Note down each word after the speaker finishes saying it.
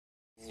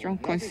strong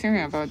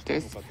concern about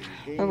this.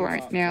 But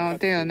right now,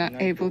 they are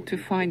not able to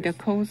find the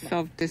cause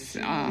of this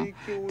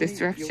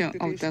disruption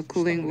of the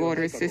cooling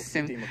water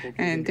system,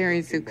 and there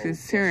is a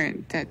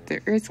concern that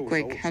the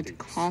earthquake had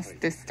caused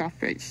the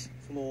stoppage.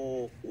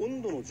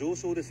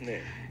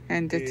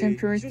 And the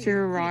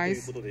temperature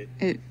rise,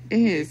 it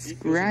is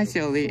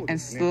gradually and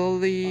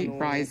slowly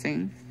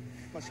rising.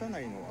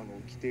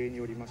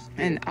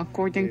 And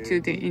according to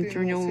the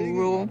internal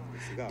rule,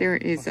 there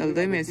is a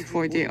limit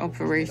for the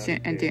operation,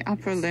 and the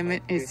upper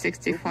limit is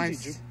 65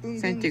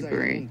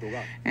 centigrade.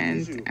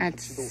 And at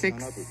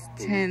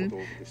 6:10,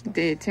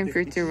 the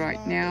temperature right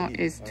now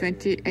is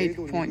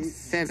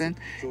 28.7,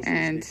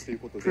 and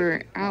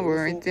per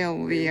hour there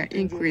will be an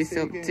increase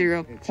of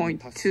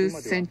 0.2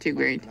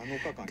 centigrade.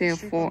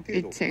 Therefore,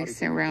 it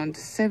takes around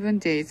 7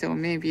 days or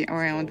maybe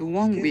around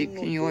 1 week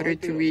in order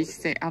to reach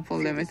the upper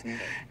limit.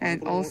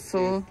 And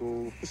also,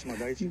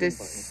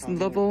 this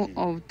level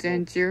of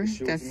danger,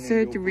 the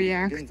third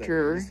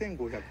reactor,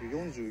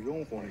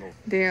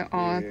 there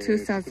are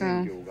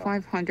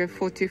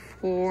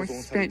 2,544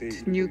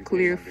 spent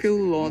nuclear fuel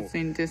loads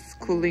in this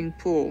cooling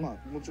pool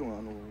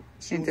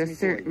in the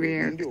third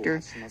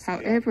reactor.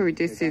 However,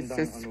 this is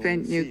a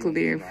spent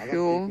nuclear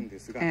fuel,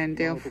 and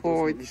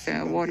therefore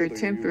the water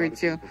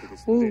temperature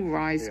will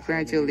rise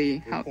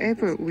gradually.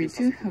 However, we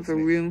do have a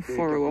room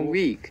for a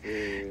week,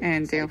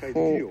 and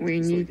therefore we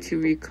need to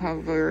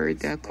recover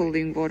the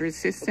cooling water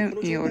system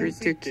in order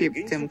to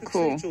keep them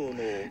cool.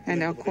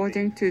 And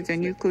according to the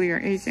nuclear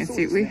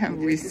agency, we have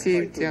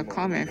received a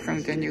comment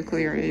from the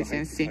nuclear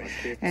agency,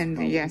 and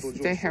yes,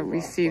 they have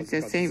received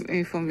the same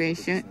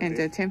information, and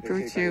the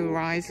temperature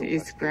rise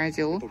is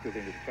gradual,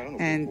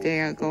 and they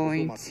are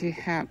going to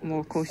have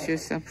more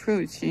cautious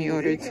approach in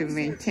order to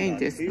maintain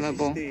this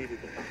level.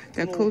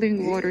 The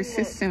cooling water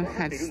system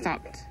had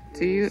stopped.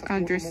 Do you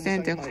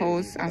understand the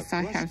cause, as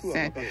I have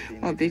said?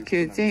 Well,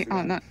 because they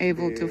are not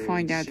able to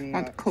find out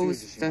what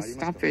caused the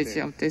stoppage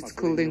of this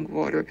cooling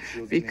water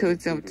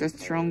because of the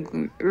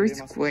strong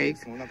earthquake,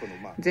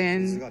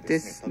 then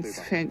this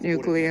spent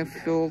nuclear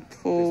fuel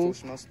pool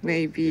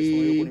may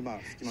be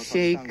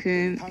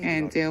shaken,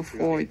 and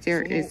therefore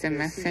there is a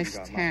massage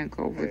tank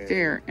over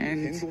there,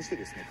 and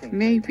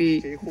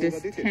maybe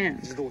this tank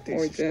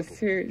or the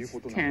third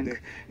tank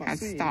has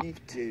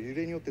stopped.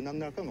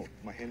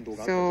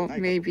 So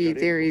maybe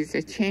there is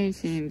a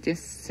change in this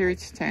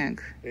surge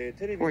tank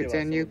for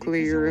the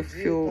nuclear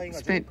fuel,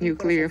 spent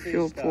nuclear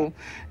fuel pool,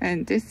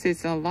 and this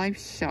is a live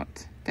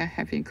shot that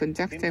have been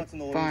conducted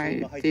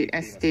by the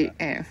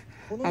SDF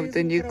of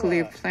the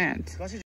nuclear plant.